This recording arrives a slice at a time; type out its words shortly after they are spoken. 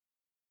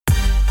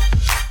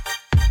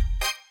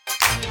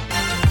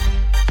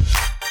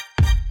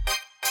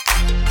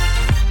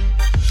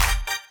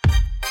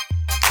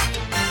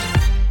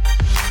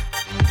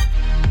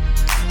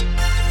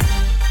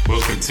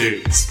to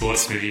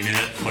Sports Movie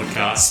Minute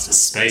Podcast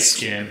Space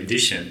Jam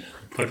Edition,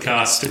 a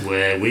podcast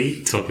where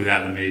we talk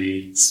about the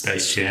movie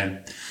Space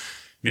Jam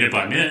minute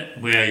by minute.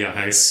 We are your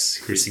hosts,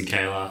 Chris and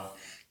Kayla,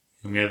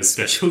 and we have a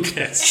special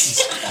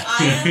guest.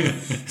 I am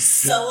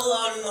so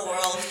alone in the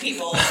world,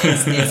 people.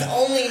 It's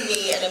only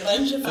me and a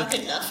bunch of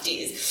fucking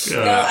nufties.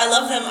 No, I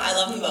love them. I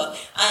love them both.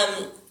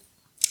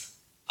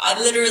 I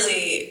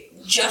literally,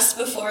 just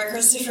before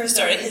Christopher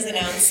started his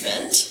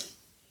announcement,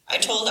 I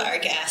told our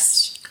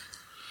guest,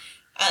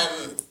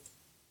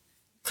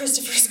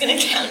 Christopher's going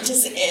to count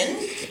us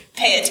in,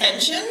 pay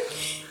attention,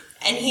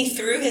 and he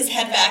threw his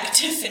head back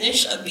to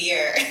finish a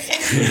beer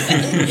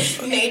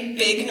and made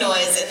big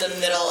noise in the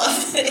middle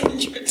of the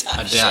introduction.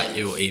 I doubt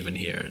you'll even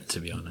hear it, to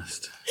be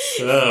honest.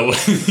 We'll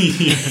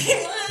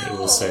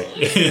see.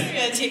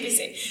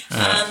 TPC.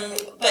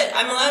 But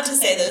I'm allowed to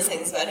say those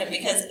things about him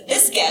because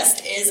this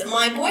guest is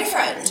my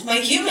boyfriend, my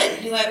human,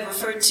 who I've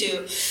referred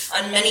to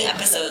on many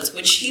episodes,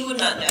 which he would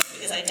not know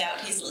because I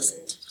doubt he's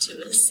listened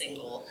to a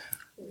single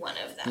one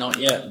of them. Not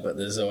yet, but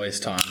there's always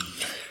time.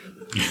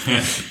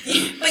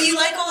 But you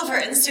like all of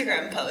our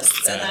Instagram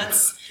posts, and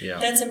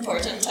that's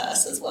important to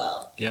us as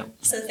well. Yeah.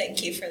 So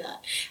thank you for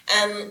that.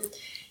 I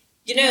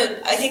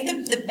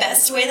think the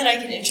best way that I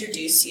can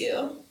introduce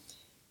you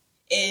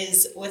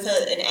is with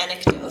an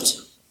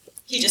anecdote.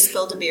 He just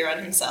spilled a beer on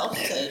himself.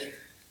 So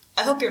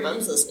I hope your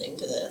mom's listening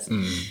to this.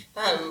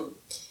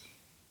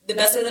 The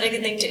best way that I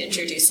can think to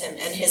introduce him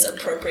and his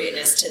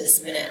appropriateness to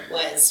this minute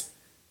was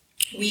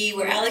we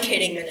were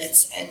allocating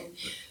minutes, and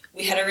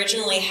we had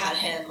originally had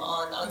him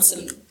on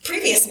some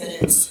previous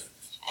minutes,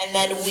 and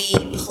then we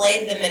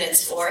played the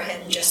minutes for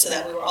him just so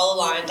that we were all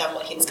aligned on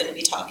what he was going to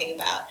be talking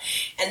about.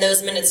 And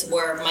those minutes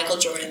were Michael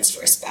Jordan's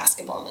first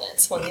basketball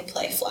minutes when they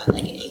play Fly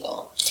Like an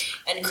Eagle.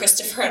 And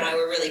Christopher and I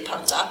were really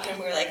pumped up, and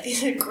we were like,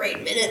 these are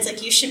great minutes,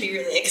 like you should be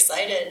really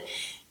excited.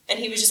 And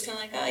he was just kind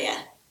of like, oh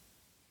yeah,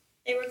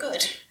 they were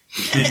good.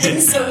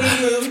 And so we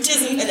moved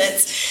his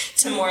minutes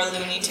to more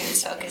Looney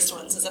Tunes focused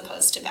ones as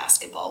opposed to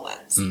basketball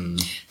ones.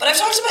 But I've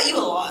talked about you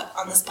a lot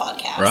on this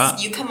podcast. Right.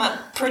 You come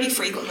up pretty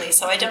frequently,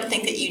 so I don't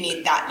think that you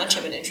need that much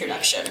of an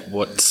introduction.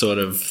 What sort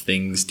of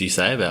things do you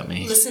say about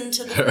me? Listen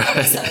to the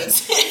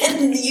episodes,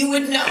 and you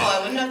would know. I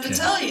wouldn't have to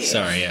tell you.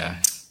 Sorry,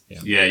 yeah.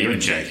 Yeah, you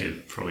and Jake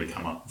could probably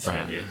come up with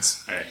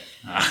ideas. Right.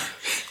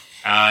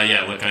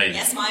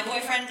 Yes, my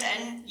boyfriend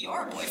and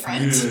your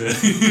boyfriend.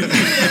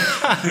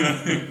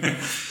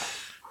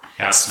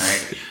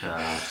 Housemate.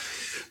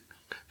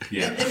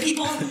 The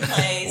people who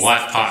play...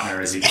 Life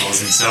partner, as he calls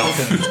himself.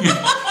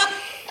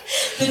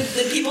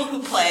 the people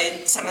who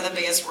played some of the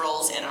biggest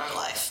roles in our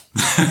life.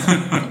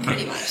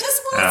 Pretty much.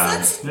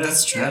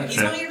 That's true. He's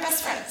one of your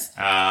best friends.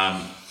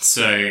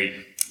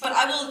 But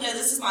I will know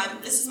this is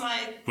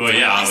my. Well,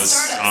 yeah,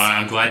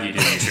 I'm glad you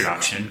did the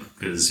introduction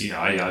because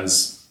I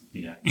was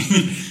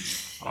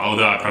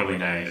although I probably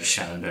know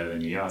Shannon better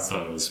than you, I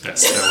thought it was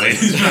best to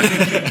leave.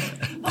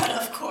 But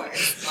of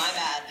course, my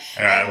bad.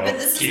 All right, well, but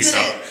this is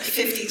minute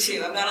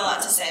 52. I've got a lot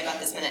to say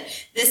about this minute.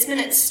 This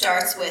minute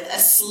starts with a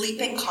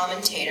sleeping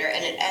commentator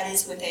and it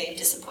ends with a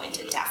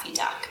disappointed Daffy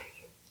Duck.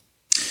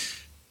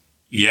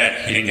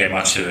 Yeah, he didn't get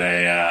much of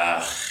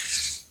a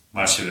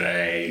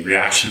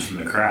reaction from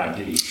the crowd,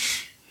 did he?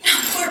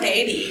 Poor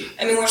baby.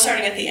 I mean, we're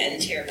starting at the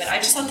end here, but I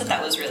just thought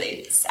that was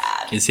really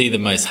sad. Is he the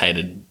most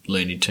hated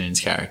Looney Tunes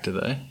character,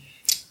 though?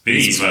 But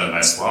he's one of the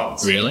most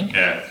loved. Really?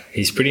 Yeah.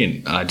 He's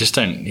pretty...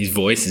 his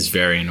voice is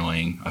very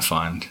annoying, I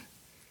find.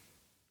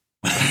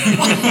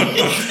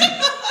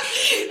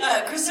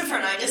 Christopher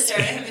and I just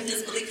stared at him in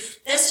disbelief.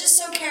 That's just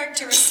so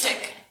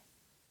characteristic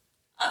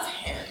of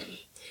him.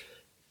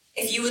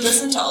 If you would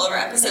listen to all of our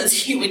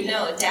episodes, you would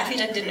know Daffy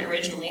Duck didn't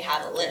originally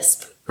have a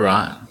lisp.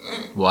 Right.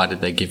 Why did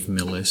they give him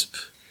a lisp?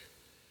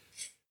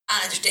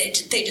 They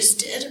just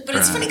did. But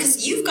it's funny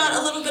because you've got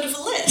a little bit of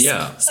a lisp.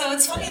 Yeah. So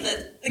it's funny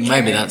that...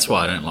 Maybe that's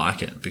why I don't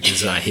like it,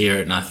 because I hear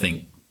it and I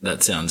think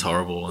that sounds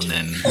horrible and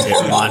then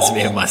it reminds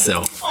me of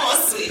myself. Oh,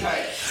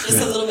 sweetheart. Just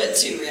a little bit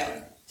too real.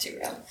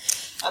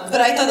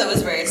 But I thought that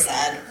was very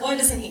sad. Why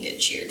doesn't he get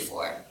cheered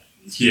for?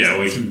 Yeah,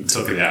 we can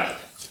talk about...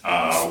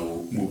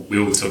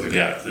 we'll talk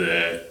about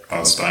the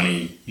Bugs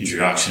Bunny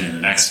introduction in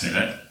the next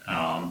minute.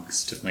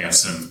 Definitely have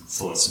some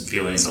thoughts and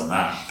feelings on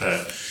that.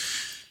 But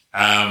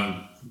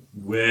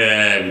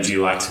where would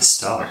you like to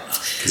start?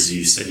 Because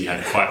you said you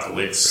had quite the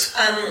list.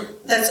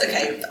 That's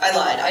okay. I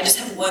lied. I just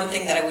have one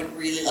thing that I would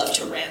really love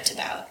to rant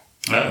about.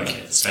 Oh,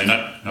 okay. So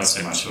not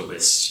so much of a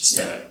list, just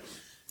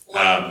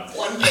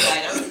one big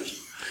item.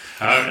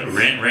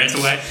 Rant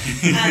away.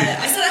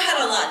 I said I had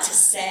a lot to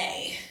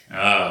say.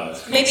 Oh,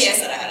 maybe I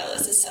said I had a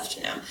list of stuff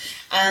to know.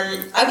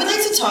 I would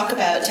like to talk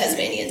about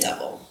Tasmanian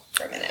Devil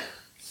for a minute.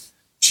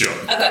 Sure.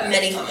 I've got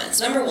many comments.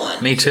 Number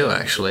one. Me too,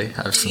 actually.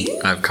 I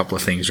have a couple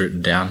of things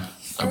written down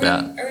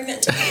about... Are we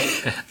meant to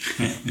be?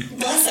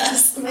 Bless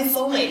us, my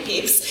soulmate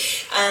peeps.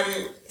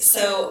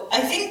 So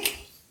I think...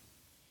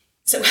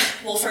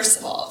 well, first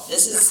of all,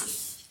 this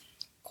is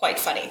quite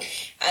funny.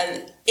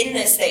 In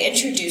this, they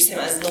introduce him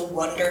as the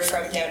Wonder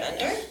from Down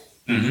Under.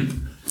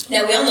 Mm-hmm.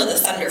 Now, we all know the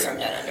Thunder from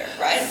Down Under,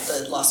 right?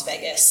 The Las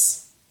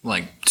Vegas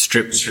like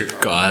strip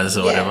Strip guys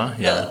or whatever.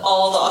 Yeah.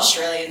 All the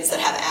Australians that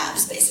have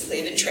abs basically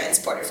have been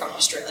transported from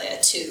Australia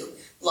to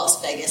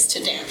Las Vegas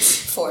to dance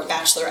for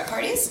bachelorette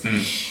parties.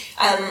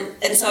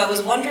 And so I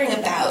was wondering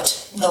about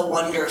the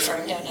Wonder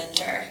from Down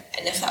Under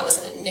and if that was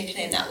a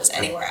nickname that was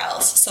anywhere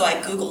else. So I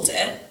Googled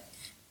it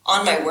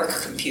on my work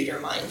computer,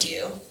 mind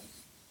you.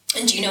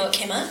 And do you know what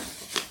came up?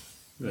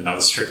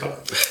 Another stripper.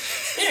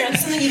 No,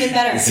 something even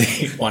better. Is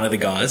he one of the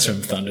guys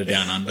from Thunder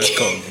Down Under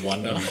called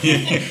Wonder?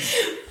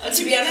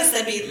 To be honest,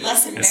 that'd be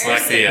less It's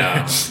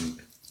embarrassing.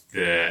 like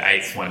the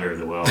eighth wonder of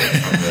the world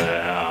from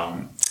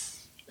the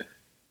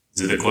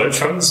is it the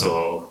Globetrotters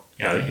or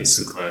I think it's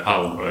the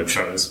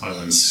Globetrotters. One of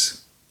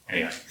them's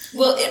anyway.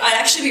 Well, I'd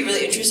actually be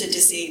really interested to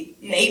see,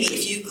 maybe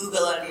if you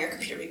Google it on your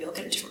computer, maybe you'll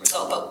get a different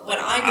result. But when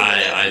I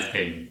Googled I've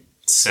been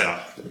set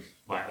up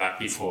like that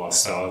before,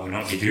 so I will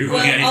not be Googling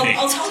well, anything.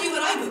 I'll tell you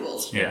what I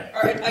Googled. Yeah.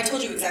 Or I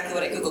told you exactly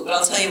what I Googled, but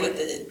I'll tell you what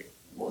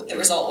the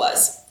result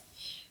was.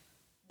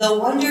 The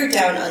Wonder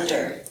Down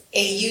Under,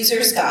 a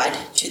user's guide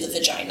to the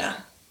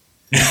vagina.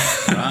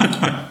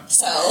 Right.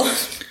 So,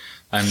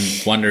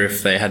 I wonder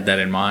if they had that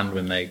in mind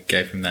when they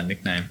gave him that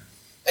nickname.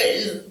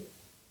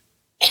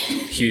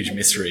 Huge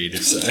misread,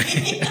 if so.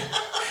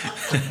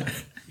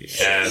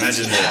 Yeah,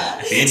 imagine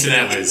that the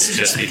internet was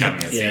just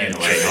becoming a thing in the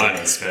late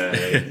 90s,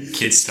 but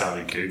kids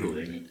started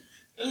Googling.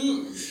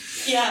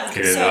 yeah.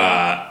 Could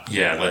have,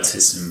 led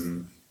to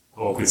some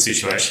awkward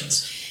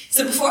situations.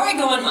 So before I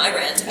go on my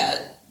rant about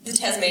the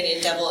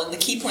Tasmanian Devil and the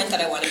key point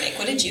that I want to make,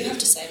 what did you have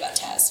to say about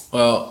Taz?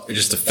 Well,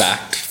 just a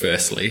fact,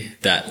 firstly,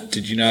 that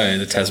did you know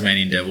the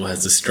Tasmanian Devil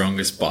has the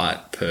strongest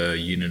bite per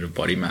unit of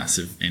body mass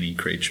of any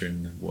creature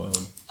in the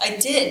world? I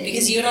did,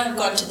 because you and I have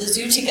gone to the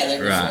zoo together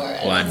before.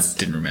 Right. Well, I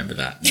didn't remember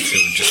that until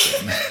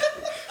just then.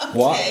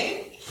 What?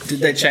 Okay.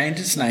 Did they change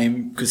its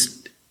name?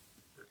 Because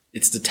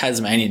it's the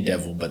Tasmanian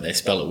Devil, but they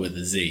spell it with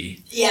a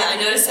Z. Yeah, I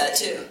noticed that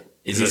too.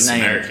 Is It's his name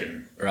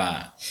American.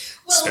 right?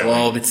 Spelling.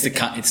 Well,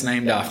 it's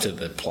named after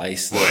the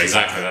place. Well,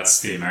 exactly.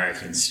 That's the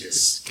Americans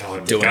just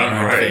going Doing their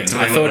own right. thing.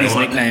 I thought his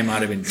nickname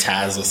might have been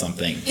Taz or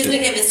something. His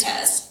nickname is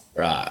Taz.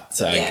 Right.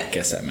 So Yeah. I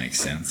guess that makes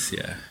sense.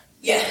 Yeah.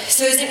 Yeah,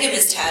 so his nickname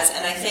is Taz,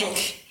 and I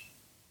think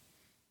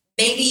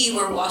maybe you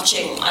were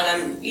watching, and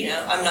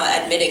I'm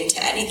not admitting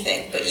to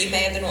anything, but you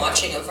may have been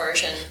watching a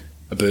version.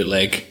 A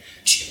bootleg.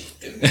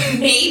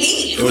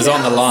 Maybe. It was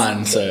on the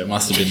line, so it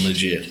must have been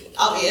legit.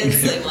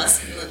 Obviously,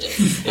 must have been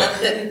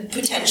legit.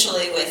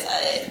 Potentially with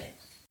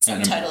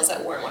subtitles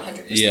that weren't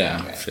 100% Yeah.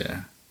 accurate.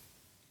 Fair.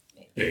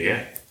 There you go.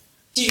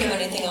 Did you have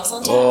anything else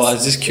on Taz? Oh, I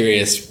was just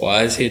curious.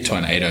 Why is he a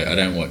tornado? I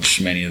don't watch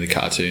many of the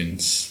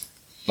cartoons.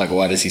 Like,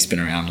 why does he spin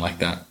around like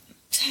that?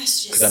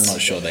 That's Because I'm just...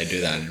 not sure they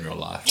do that in real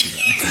life. Do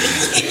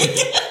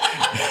they?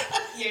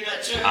 You're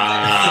not sure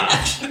about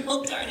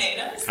actual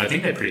tornadoes? I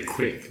think they're pretty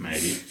quick,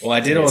 maybe. Well, I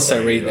did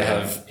also read they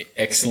have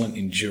excellent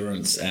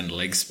endurance and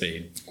leg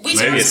speed. We Maybe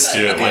talked it's about-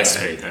 still okay. light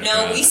speed. Though.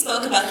 No, we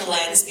spoke about the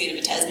land speed of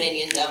a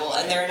Tasmanian devil,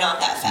 and they're not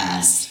that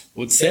fast.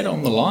 Well, it said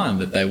on the line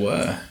that they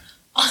were.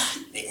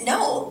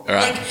 No.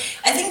 Right.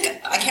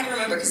 Like, I can't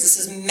remember because this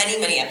is many,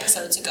 many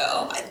episodes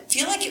ago. I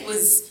feel like it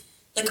was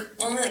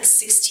only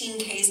 16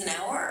 Ks an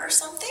hour or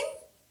something.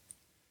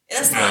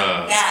 That's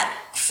not that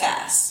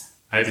fast.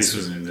 I hope this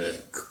wasn't in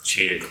the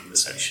cheetah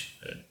conversation.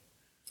 But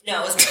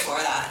No, it was before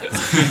that.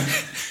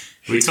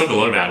 we talk a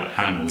lot about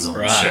animals on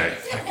Right. the show.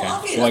 Okay. Well,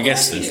 obviously, Well, I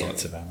guess of course we there's do.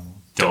 lots of animals.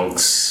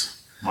 Dogs.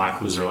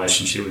 Michael's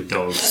relationship with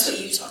That's dogs. what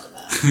you talk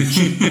about.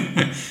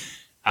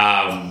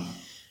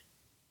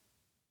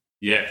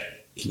 Yeah,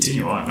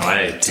 continue on.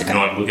 I did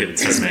not look at the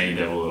Tasmanian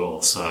Devil at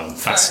all, so I'm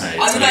fascinated.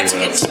 I'm to about know to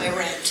what get else. into my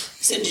rant.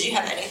 So did you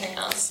have anything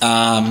else?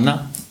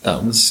 No,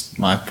 that was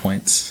my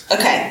points.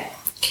 Okay.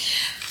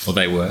 Well,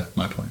 they were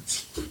my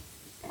points.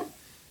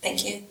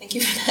 Thank you. Thank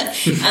you for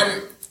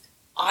that.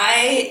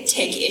 I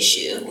take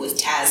issue with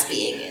Taz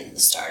being in the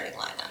starting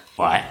lineup.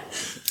 Why?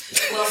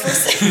 Well,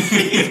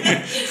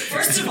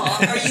 first of all,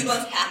 are you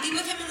both happy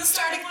with him in the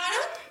starting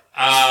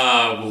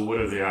lineup? Well, what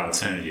are the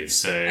alternatives?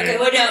 So, Okay,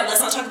 well, no, let's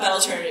not talk about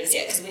alternatives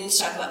yet because we need to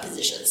talk about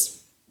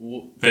positions.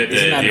 but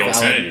Isn't that the valid?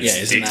 alternatives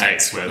Yeah, isn't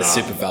dictates that whether a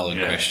super valid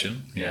yeah.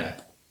 question? Yeah.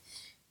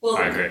 Well,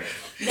 I agree.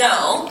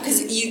 no,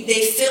 because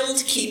they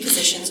filled key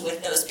positions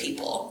with those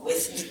people,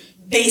 with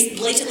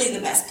blatantly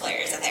the best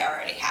players that they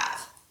already have.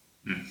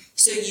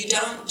 So you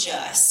don't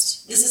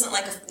just, this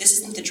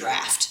isn't the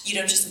draft. You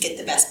don't just get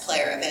the best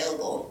player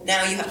available.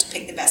 Now you have to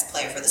pick the best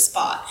player for the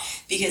spot.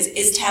 Because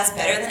is Taz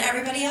better than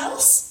everybody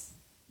else?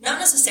 Not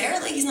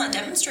necessarily. He's not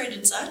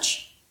demonstrated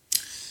such.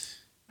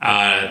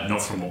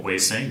 Not from what we've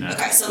seen, no.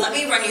 Okay, so let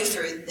me run you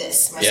through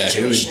this, my Yeah,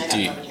 situation I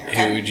have over here. who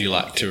Okay? would you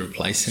like to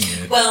replace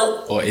him with?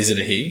 Well, Or is it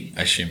a he?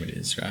 I assume it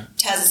is, right?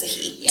 Taz is a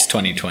he, yeah. It's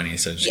 2020,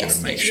 so just got Yes,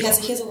 to make he sure.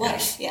 has a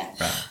wife, yeah.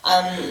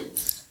 Right.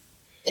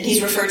 And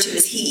he's referred to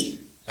as he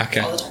Okay.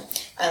 all the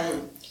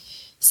time.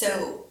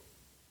 So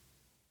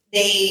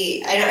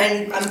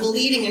I'm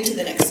bleeding into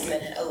the next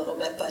minute a little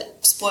bit,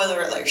 but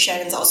spoiler alert,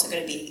 Shannon's also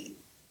going to be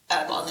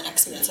on the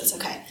next minute, so it's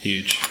okay.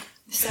 Huge.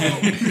 So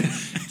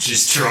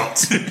just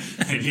dropped.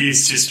 The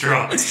news just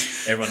dropped.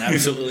 Everyone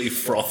absolutely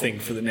frothing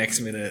for the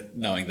next minute,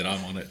 knowing that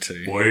I'm on it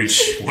too.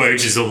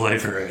 Woj is all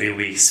over it. He'll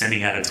be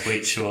sending out a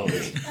tweet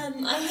shortly.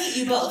 I hate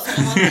you both, and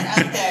I want that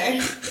out there,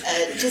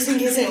 just in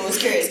case anyone was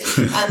curious.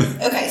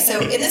 Okay,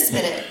 so in this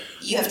minute,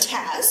 you have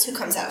Taz, who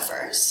comes out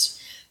first.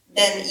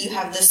 Then you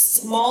have the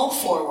small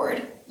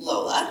forward,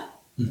 Lola.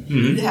 Mm-hmm.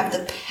 You have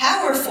the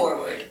power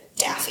forward,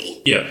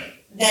 Daffy. Yeah.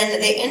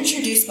 Then they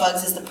introduce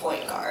Bugs as the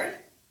point guard.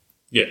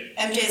 Yeah.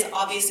 MJ is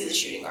obviously the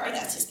shooting guard.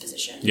 That's his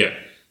position. Yeah.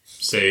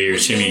 So you're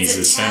assuming he's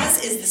the center.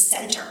 Taz is the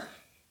center.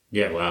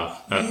 Yeah, wow.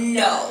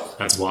 No.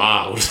 That's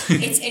wild.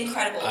 It's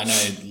incredible. I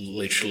know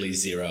literally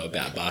zero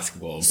about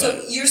basketball.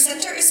 So your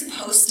center is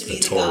supposed to be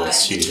the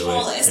tallest, guy, the usually.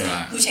 tallest,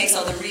 Right. who takes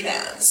all the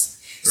rebounds.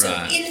 So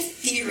Right. in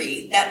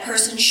theory, that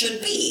person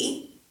should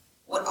be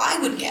what I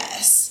would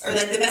guess, or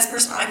like the best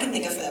person I can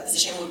think of for that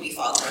position would be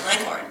Foghorn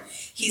Leghorn.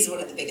 He's one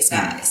of the biggest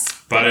guys.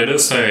 But it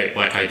also,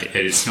 like,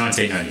 it's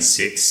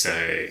 1996, so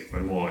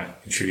we're more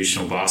in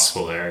traditional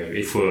basketball era.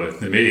 If the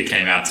movie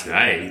came out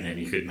today, then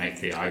you could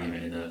make the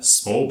argument in the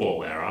small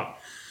ball era.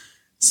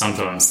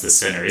 Sometimes the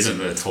center isn't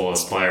the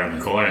tallest player on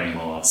the court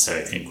anymore. So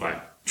I think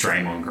like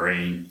Draymond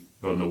Green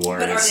on the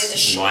Warriors. But are they the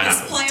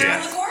shortest player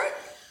on the court?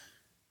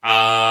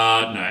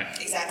 No.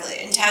 Exactly,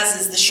 and Taz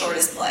is the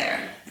shortest player.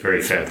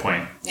 Very fair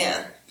point.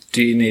 Yeah.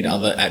 Do you need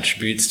other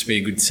attributes to be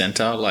a good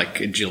center, like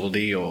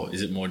agility, or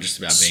is it more just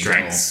about being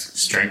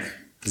Strength.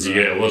 Because you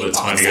get a lot of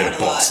time you got to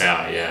box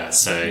out, yeah.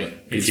 So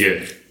if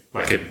you're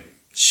like a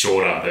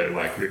shorter, but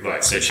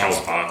like so Charles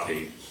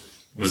Barkley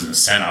wasn't a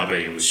centre, but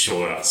he was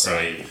shorter, so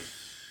he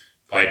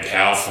played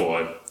power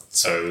forward.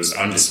 So it was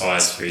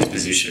undersized for his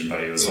position,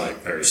 but he was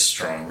like very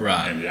strong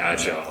and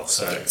agile.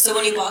 So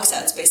when you box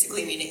out, it's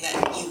basically meaning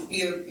that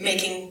you're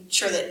making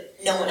sure that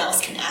no one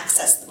else can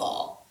access the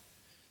ball.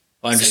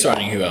 Well, I'm just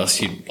wondering who else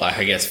you like.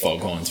 I guess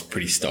Foghorn's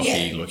pretty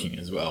stocky looking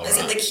as well,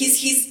 right? Like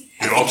he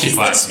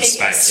occupies some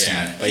space.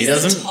 Yeah, but he's he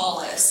doesn't. The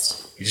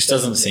tallest. He just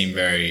doesn't seem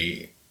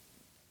very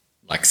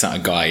like a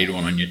guy you'd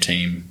want on your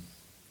team.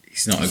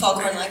 He's not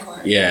Foghorn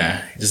Leghorn.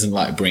 Yeah, he doesn't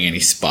like bring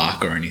any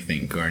spark or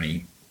anything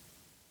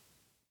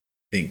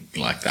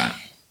like that.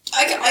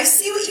 I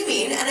see what you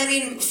mean, and I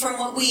mean from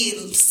what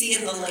we see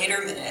in the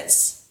later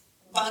minutes,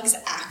 Bugs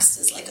acts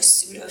as like a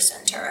pseudo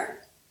center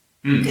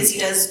because he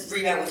does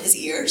rebound with his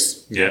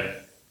ears. Yeah.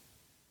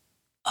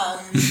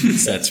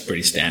 So that's a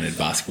pretty standard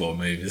basketball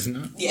move, isn't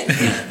it? Yeah,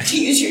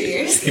 to use your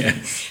ears. Yeah.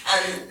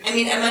 I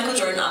mean, and Michael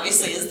Jordan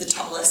obviously is the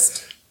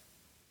tallest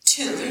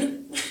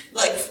tune,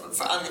 like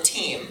on the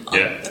team,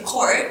 on the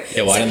court.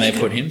 Yeah, why didn't they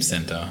put him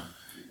center?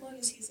 Well,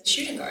 because he's a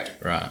shooting guard.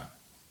 Right.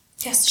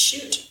 He has to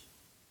shoot.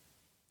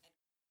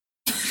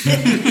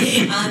 But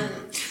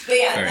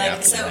yeah,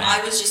 so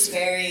I was just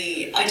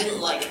I didn't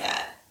like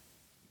that.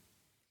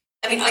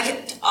 I mean, I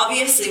could,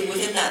 obviously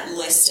within that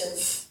list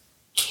of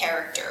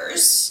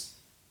characters,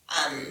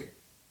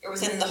 or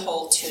within the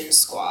whole Toon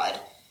Squad,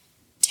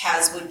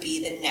 Taz would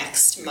be the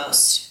next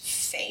most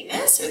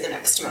famous or the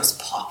next most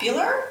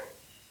popular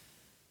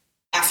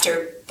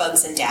after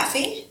Bugs and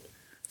Daffy.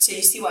 So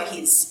you see why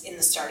he's in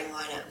the starting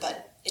lineup,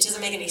 but it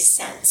doesn't make any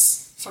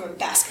sense from a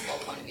basketball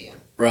point of view.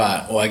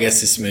 Right. Well, I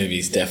guess this movie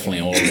is definitely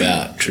all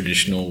about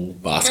traditional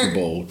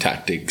basketball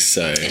tactics.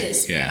 So it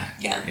is. Yeah.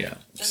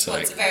 That's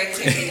what's very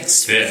clearly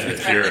it's there for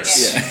the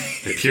purists.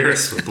 Yeah. The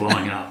purists were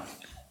blowing up.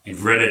 If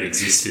Reddit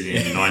existed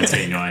in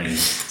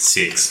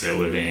 1996, there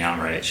would have been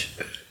outrage.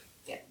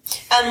 Yeah.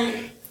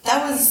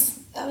 That was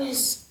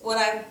what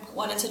I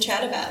wanted to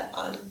chat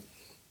about.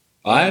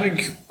 I had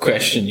a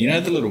question. You know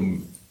the little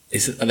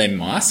are they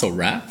mice or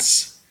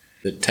rats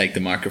that take the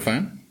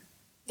microphone?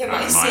 They're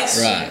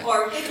mice, yeah. Right.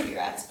 Or they could be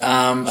rats.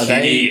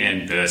 Kitty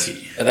and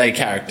Bertie. Are they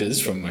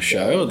characters from a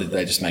show, or did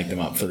they just make them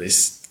up for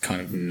this kind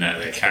of? No,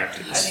 they're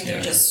characters. I think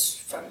they're just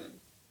from.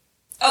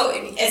 Oh,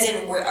 as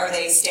in, are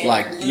they standard?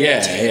 Like, Do they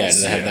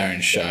have their own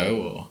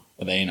show, or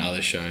are they in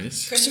other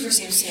shows? Christopher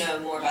seems to know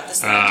more about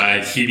this.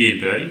 Hubie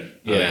and Bertie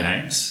are their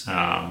names. So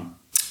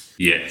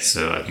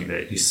I think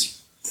they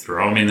just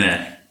throw them in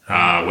there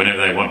whenever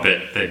they want,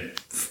 but they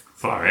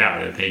far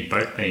out. They've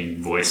both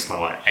been voiced by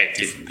like 8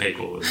 different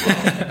people as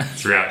well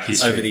throughout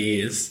history. Over the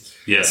years.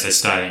 Yeah, so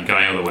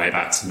going all the way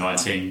back to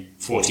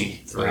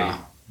 1943.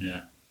 Wow.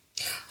 Yeah.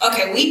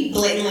 Okay, we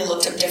blatantly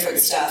looked up different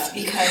stuff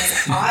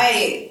because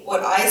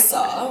what I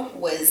saw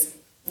was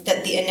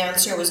that the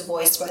announcer was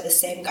voiced by the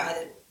same guy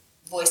that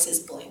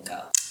voices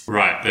Blanco.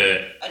 Right,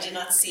 but I did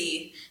not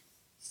see.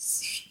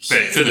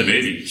 But for the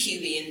movie,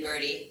 Hubie and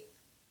Bertie.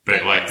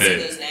 But like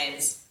those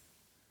names.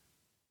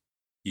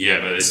 Yeah,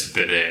 but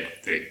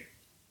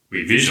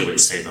we visually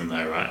see them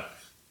though, right?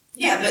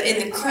 Yeah, but in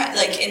the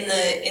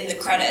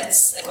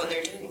credits, like when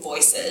they're doing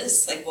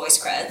voices, like voice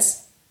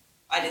creds,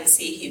 I didn't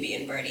see Hubie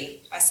and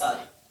Bertie. I saw an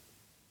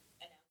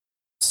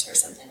announcer or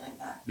something like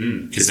that.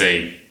 Because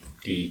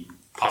he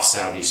puffs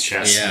out his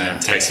chest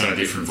and takes on a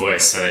different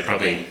voice, so they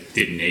probably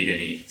didn't need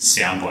any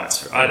sound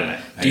bites. I don't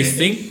know. Do you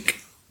think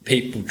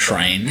people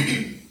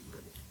train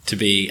to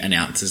be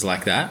announcers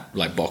like that,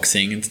 like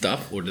boxing and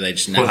stuff, or do they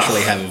just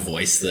naturally have a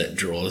voice that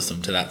draws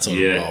them to that sort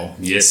of role?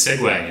 Yeah,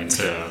 segue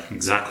into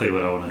exactly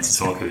what I wanted to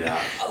talk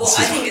about. Well,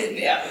 I think,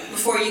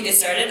 before you get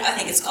started, I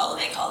think it's column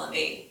A, column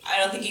B. I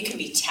don't think you can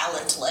be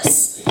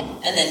talentless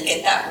and then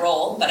get that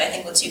role, but I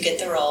think once you get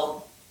the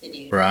role, then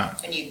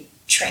you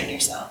train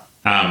yourself.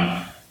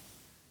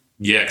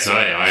 Because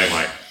I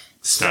like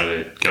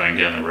started going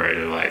down the road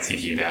of like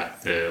thinking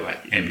about the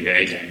like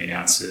NBA game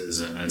announcers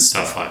and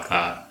stuff like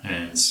that,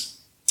 and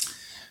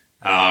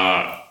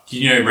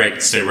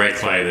Ray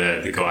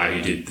Clay, the guy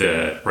who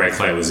did Ray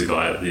Clay was the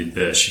guy that did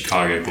the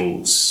Chicago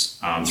Bulls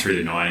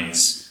through the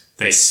 90s.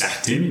 They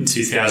sacked him in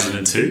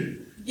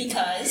 2002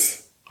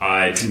 because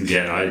I couldn't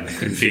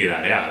figure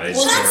that out.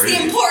 Well, that's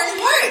the important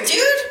part,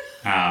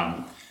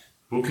 dude.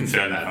 We'll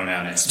confirm that on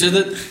our next. Do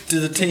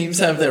the teams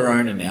have their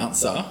own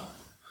announcer?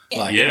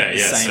 Like the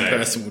same so,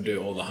 person will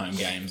do all the home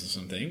games or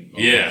something?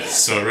 Or? Yeah,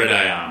 so I read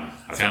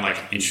I found like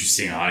an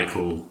interesting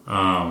article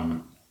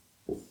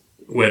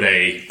where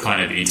they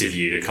kind of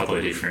interviewed a couple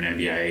of different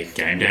NBA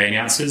game day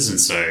announcers, and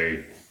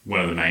so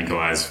one of the main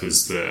guys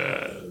was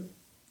the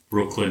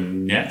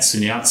Brooklyn Nets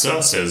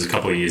announcer, so he was a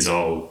couple of years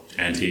old,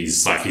 and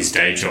his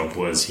day job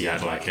was he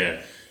had like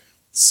a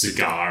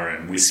cigar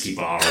and whiskey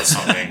bar or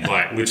something,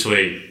 like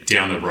literally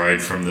down the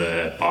road from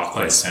the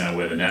Barclays Center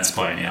where the Nets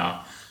play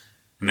now.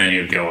 And then he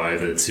would go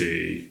over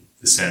to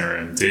the centre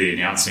and do the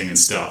announcing and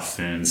stuff.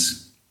 And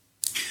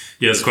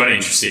yeah, it's quite an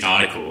interesting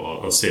article.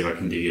 I'll see if I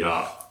can dig it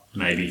up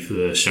maybe for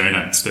the show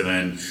notes. But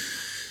then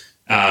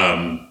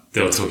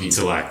they were talking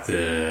to like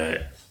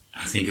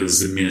I think it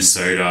was the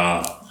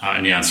Minnesota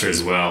announcer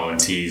as well.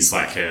 And he's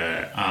like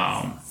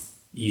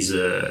he's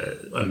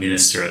a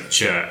minister at the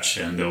church.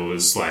 And there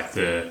was like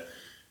the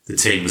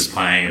team was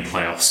playing a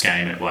playoffs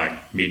game at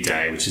like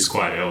midday, which is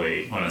quite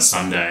early on a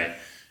Sunday.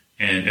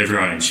 And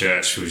everyone in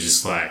church was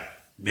just like,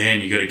 man,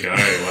 you got to go.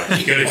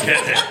 Like, you got to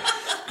get there.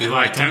 You're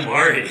like, don't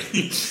worry.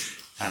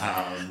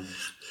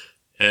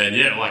 And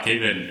yeah, like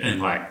even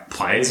like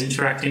players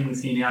interacting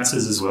with the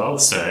announcers as well.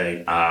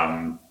 So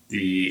I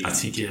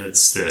think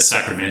it's the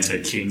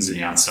Sacramento Kings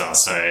announcer.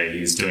 So he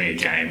was doing a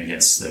game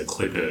against the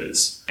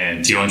Clippers.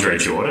 And DeAndre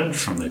Jordan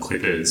from the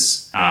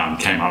Clippers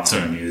came up to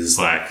him. He was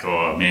like,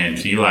 oh, man,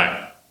 can you like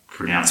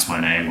pronounce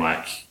my name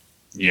like,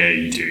 yeah,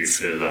 you do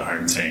for the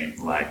home team,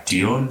 like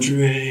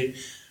DeAndre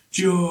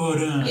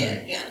Jordan.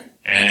 Yeah.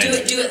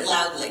 And do it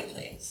loudly,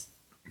 please.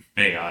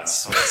 Me, I'm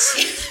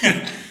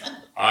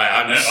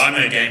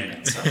a game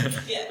announcer.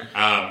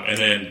 Yeah. And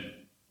then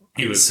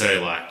he would say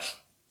like,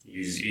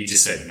 he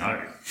just said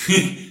no,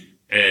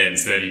 and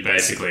then he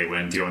basically,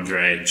 when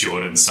DeAndre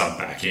Jordan subbed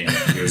back in,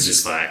 he was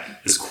just like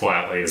as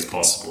quietly as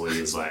possible. He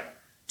was like,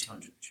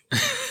 DeAndre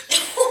Jordan.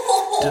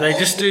 Do they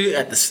just do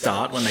at the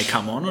start when they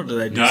come on, or do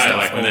they do stuff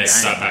like when they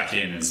start back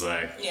in? It's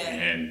like,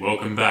 and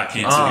welcome back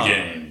into the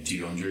game,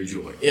 DeAndre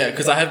Jordan. Yeah,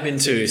 because I have been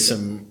to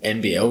some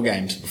NBL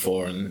games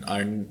before, and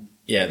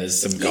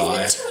there's some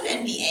guy. You've been to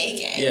an NBA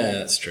game. Yeah,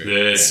 that's true.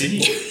 The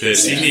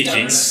Sydney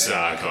Kings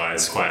guy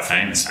is quite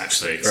famous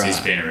actually, because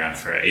he's been around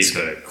he's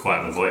got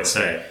quite the voice.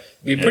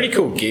 It'd be a pretty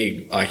cool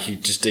gig. Like you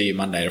just do your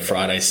Monday to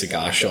Friday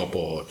cigar shop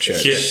or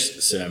church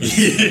sermon.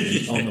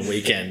 On the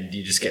weekend,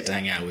 you just get to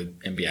hang out with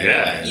NBA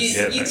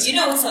players. You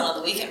know it's not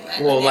on the weekend,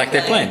 right? Well, like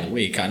they're playing the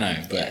week, I know.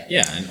 But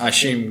and I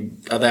assume,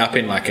 are they up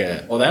in like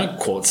are they on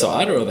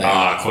courtside or are they?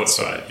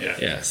 Courtside, yeah.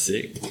 Yeah,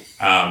 sick.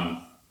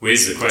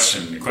 Where's the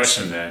question? The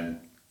question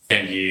then,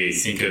 can you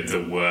think of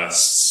the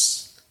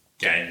worst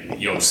game?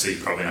 You're obviously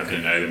probably not going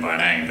to know them by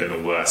name, but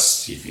the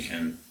worst, if you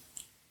can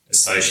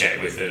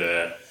associate with it,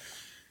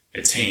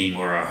 a team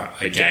or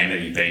a game that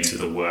you've been to,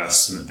 the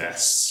worst and the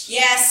best.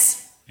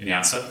 Yes.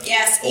 Announcer?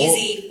 Yes,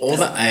 easy. All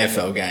the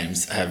AFL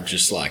games have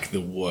just like the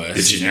worst.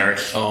 The generic.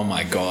 Oh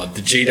my God.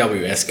 The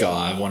GWS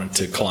guy, I wanted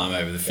to climb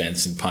over the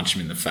fence and punch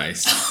him in the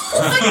face. Oh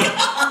my God.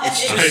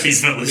 I hope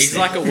he's not listening. He's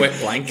like a wet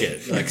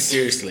blanket. Like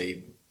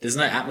seriously. There's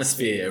no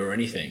atmosphere or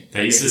anything.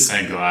 He's the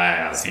same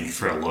guy, I think,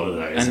 for a lot of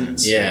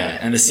those.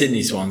 And the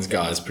Sydney Swans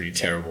guy is pretty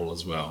terrible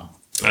as well.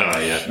 Oh,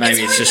 yeah.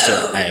 Maybe it's just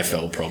an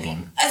AFL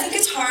problem. I think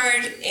it's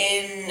hard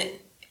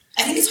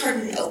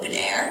in open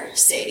air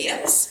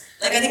stadiums.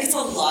 Like, I think it's a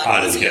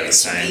lot easier to get the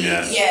same,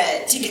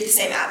 to get the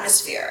same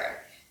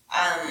atmosphere.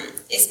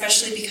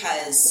 Especially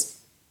because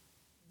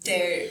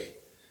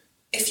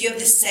if you have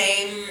the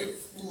same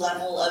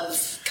level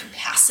of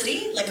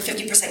capacity, like a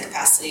 50%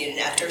 capacity in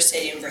an outdoor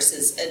stadium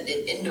versus an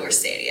indoor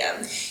stadium,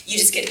 you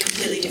just get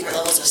completely different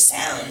levels of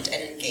sound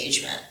and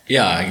engagement.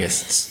 Yeah, I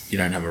guess you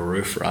don't have a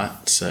roof, right?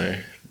 So...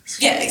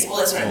 Yeah, well,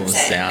 that's what I'm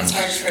saying. It's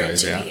hard for it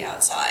to be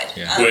outside.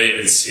 Yeah. Well,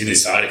 it's in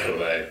this article,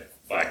 they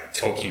like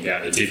talking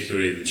about the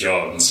difficulty of the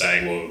job and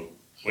saying, well,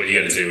 what you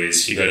got to do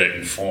is you got to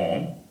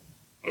inform.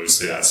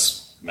 Obviously,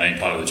 that's the main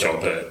part of the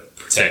job, but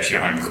protect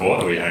your home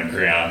court or your home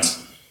ground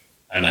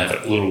and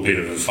have a little bit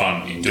of a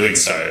fun in doing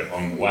so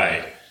along the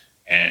way.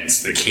 And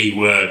the key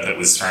word that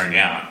was thrown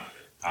out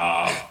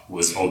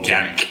was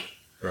organic.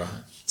 Right.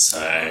 So...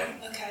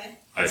 Okay.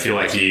 I feel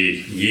like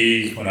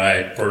you, when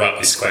I brought up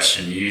this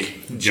question, you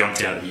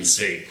jumped out of your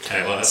seat,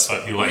 Taylor. So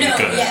I feel like you've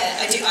got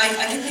I do.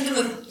 I can think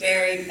of a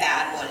very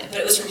bad one, but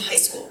it was from high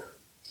school.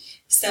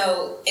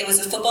 So it was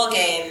a football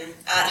game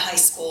at high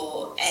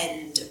school,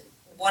 and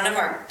one of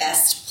our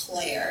best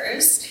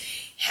players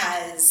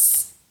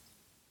has,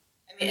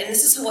 and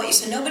this is Hawaii,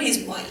 so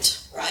nobody's white,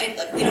 right?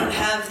 Like, we don't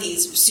have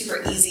these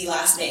super easy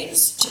last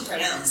names to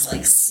pronounce,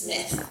 like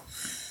Smith.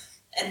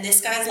 And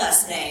this guy's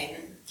last name,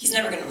 he's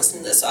never going to listen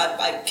to this, so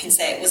I can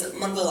say it was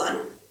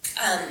Mungalan.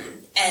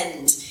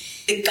 And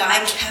the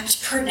guy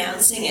kept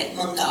pronouncing it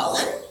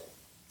Mungalan.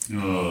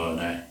 Oh,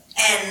 no.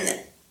 And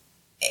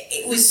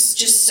it was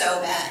just so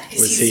bad.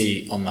 Was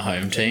he on the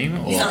home team?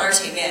 Or? He's on our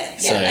team, yeah.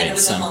 So and it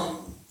was a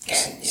home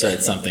game. So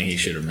it's something he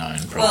should have known,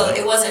 probably. Well,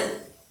 it wasn't,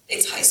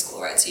 it's high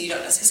school, right? So you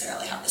don't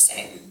necessarily have the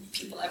same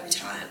people every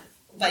time.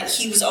 But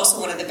he was also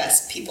one of the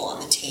best people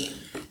on the team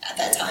at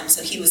that time.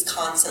 So he was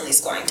constantly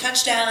scoring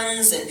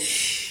touchdowns and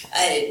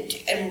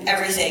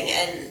everything.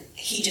 And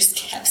he just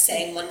kept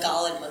saying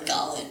Mungalan,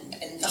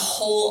 Mungalan. And the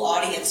whole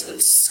audience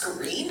would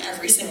scream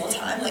every single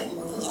time, like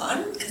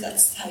Mungalan, because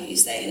that's how you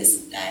say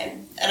his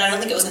name. And I don't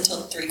think it was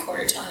until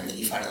three-quarter time that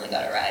he finally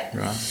got it right.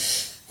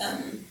 Right.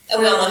 And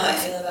we all know how I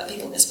feel about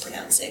people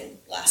mispronouncing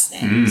last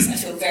names. I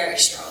feel very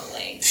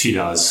strongly. She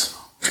does.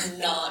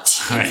 Not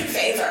in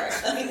favor.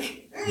 I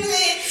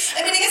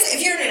guess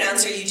if you're an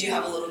announcer, you do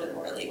have a little bit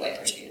more leeway,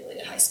 particularly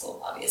in high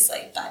school,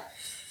 obviously. But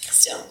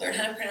still, learn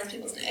how to pronounce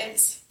people's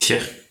names.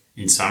 Yeah,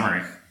 in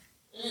summary.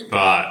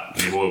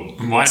 But, well,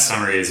 my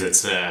summary is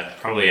it's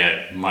probably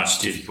a more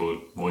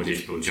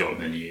difficult job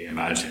than you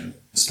imagine.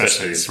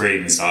 Especially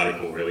reading this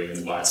article really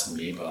enlightens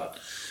me. But,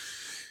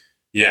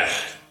 yeah,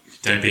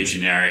 don't be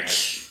generic.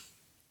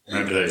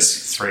 Remember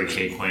those 3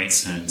 key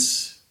points and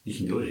you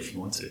can do it if you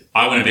want to.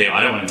 I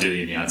don't want to do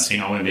the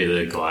announcing. I want to be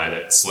the guy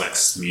that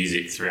selects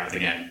music throughout the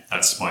game.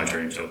 That's my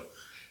dream job.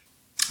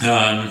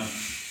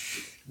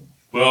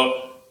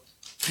 Well,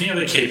 any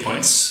other key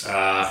points?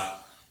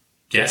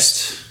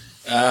 Guest?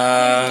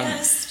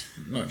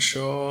 Not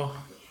sure.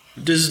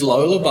 Does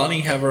Lola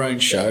Bunny have her own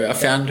show? I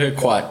found her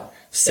quite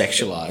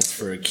sexualized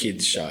for a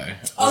kids show.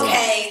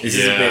 Okay. This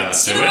is a bit...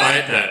 So I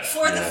hate that.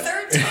 For the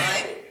third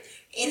time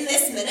in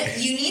this minute,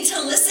 you need to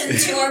listen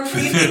to our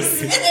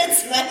previous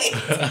minutes, mate.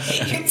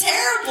 You're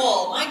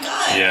terrible. My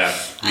God. Yeah,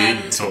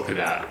 we did talk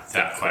about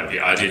that quite a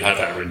bit. I did have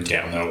that written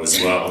down though as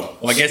well.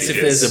 Well, I guess if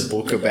there's a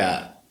book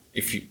about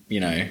if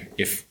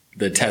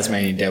the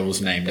Tasmanian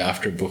Devil's named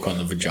after a book on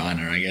the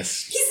vagina, I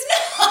guess. He's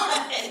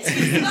not.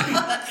 He's not.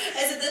 I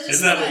said, that's just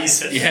Isn't that what you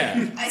said?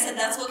 Yeah. I said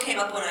that's what came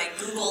up when I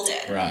Googled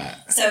it. Right.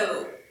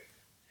 So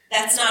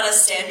that's not a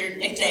standard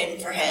nickname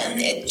for him.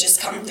 It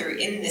just come through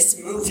in this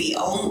movie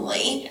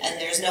only, and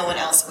there's no one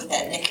else with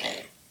that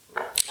nickname.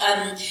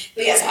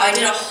 But yes, I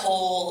did a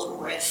whole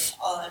riff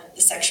on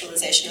the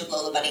sexualization of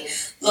Lola Bunny.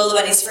 Lola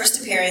Bunny's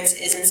first appearance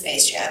is in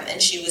Space Jam,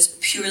 and she was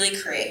purely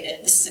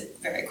created, this is a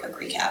very quick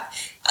recap,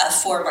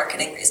 for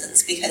marketing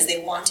reasons, because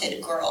they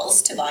wanted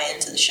girls to buy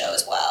into the show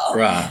as well,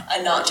 right,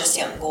 and not just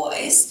young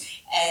boys.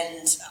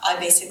 And I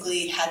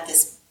basically had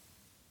this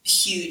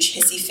huge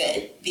hissy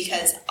fit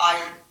because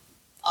I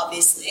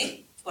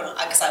obviously,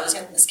 because I was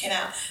young when this came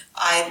out,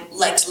 I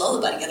liked Lola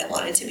Bunny and I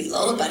wanted to be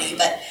Lola Bunny,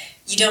 but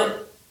you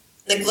don't,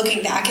 like,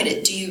 looking back at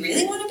it, do you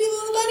really want to be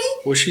Lola Bunny?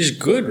 Well, she's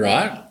good,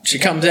 right? She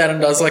comes out and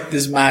does like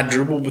this mad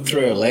dribble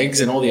through her legs,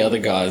 and all the other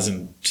guys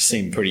just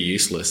seem pretty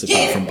useless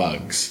apart from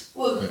Bugs.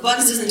 Well,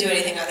 Bugs doesn't do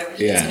anything other when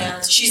he gets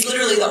announced. She's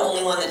literally the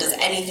only one that does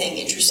anything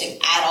interesting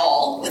at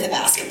all with a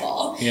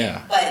basketball.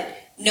 Yeah. But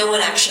no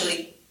one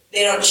actually,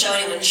 they don't show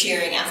anyone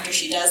cheering after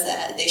she does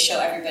that. They show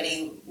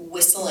everybody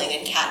whistling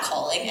and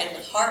catcalling and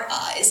with heart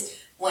eyes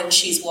when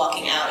she's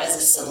walking out as a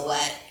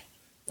silhouette,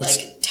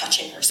 like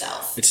touching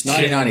herself. It's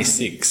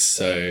 1996,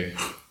 so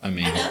I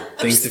mean,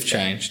 things have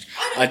changed.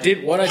 Have they?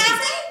 A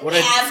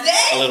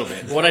little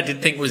bit. What I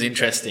did think was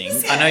interesting.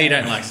 I know you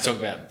don't like to talk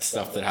about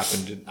stuff that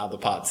happened in other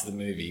parts of the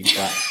movie,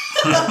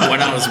 but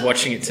when I was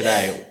watching it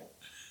today,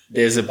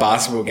 there's a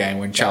basketball game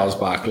when Charles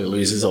Barkley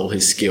loses all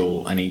his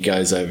skill and he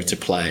goes over to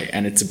play,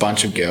 and it's a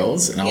bunch of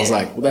girls, and I was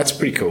like, well, that's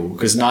pretty cool,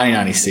 because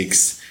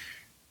 1996,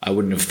 I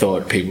wouldn't have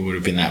thought people would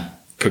have been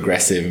that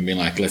progressive and been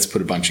like, let's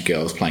put a bunch of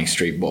girls playing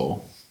street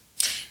ball.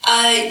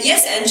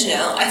 Yes and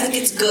no. I think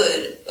it's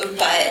good,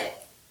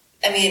 but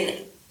I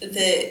mean,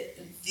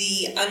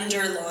 the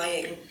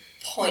underlying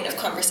point of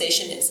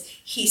conversation is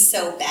he's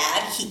so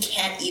bad he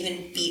can't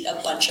even beat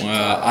a bunch of girls.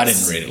 I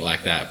didn't read it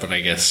like that, but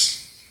I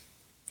guess,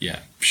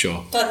 yeah,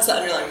 sure. That's the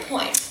underlying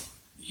point.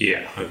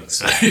 Yeah, I think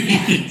so.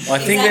 I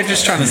think they're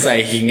just trying to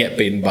say he can get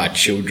beaten by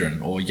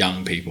children or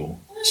young people.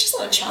 Well, she's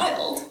not a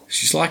child.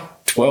 She's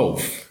like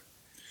 12.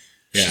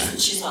 Yeah.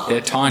 She's not.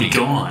 They're tiny. Be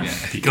gone.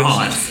 Yeah. Be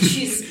gone.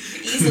 She's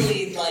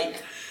easily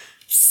like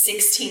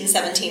 16,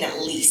 17 at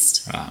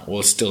least.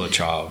 Well, still a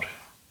child.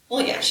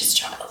 Well, yeah, she's a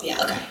child.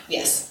 Yeah, okay.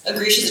 Yes.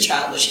 Agree she's a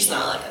child, but she's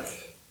not like a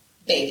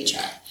baby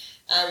child.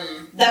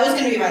 That was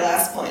going to be my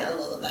last point on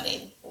Lola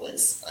Bunny.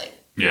 Was like...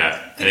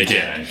 Yeah, and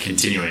again,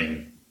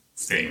 continuing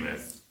theme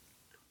of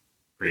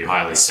pretty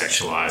highly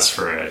sexualized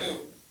for a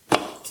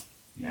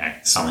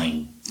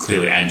something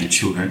clearly aimed at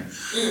children.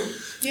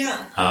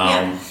 Yeah.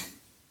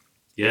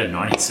 Yeah,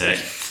 90s, eh?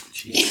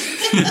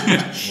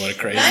 Jeez. What a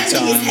crazy 90s,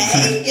 time.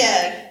 hey?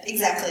 Yeah,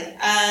 exactly.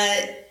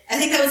 I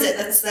think that was it.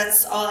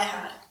 That's all I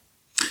had.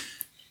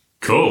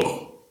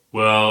 Cool.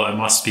 Well, it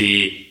must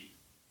be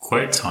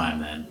quote time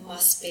then.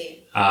 Must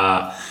be.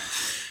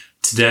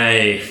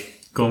 Today,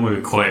 gone with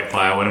a quote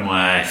by one of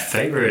my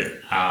favourite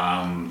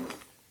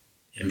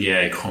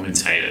NBA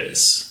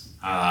commentators.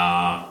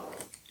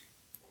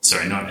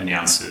 Sorry, not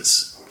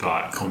announcers,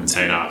 but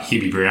commentator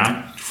Hubie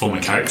Brown,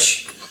 former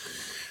coach,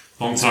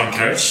 long-time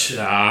coach.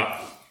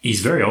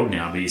 He's very old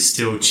now, but he's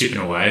still chipping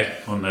away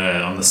on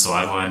the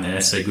sideline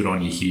there. So good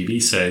on you,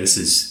 Hubie. So this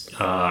is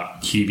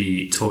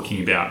Hubie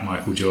talking about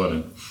Michael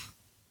Jordan.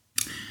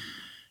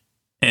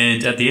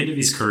 And at the end of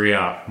his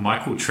career,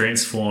 Michael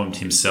transformed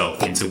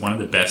himself into one of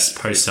the best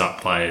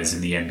post-up players in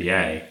the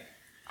NBA.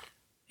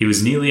 He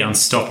was nearly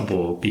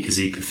unstoppable because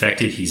he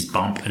perfected his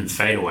bump and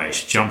fadeaway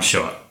jump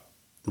shot.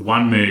 The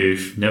one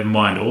move, never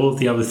mind all of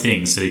the other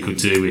things that he could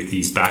do with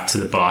his back to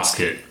the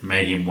basket,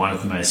 made him one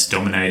of the most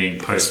dominating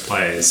post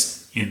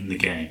players in the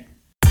game.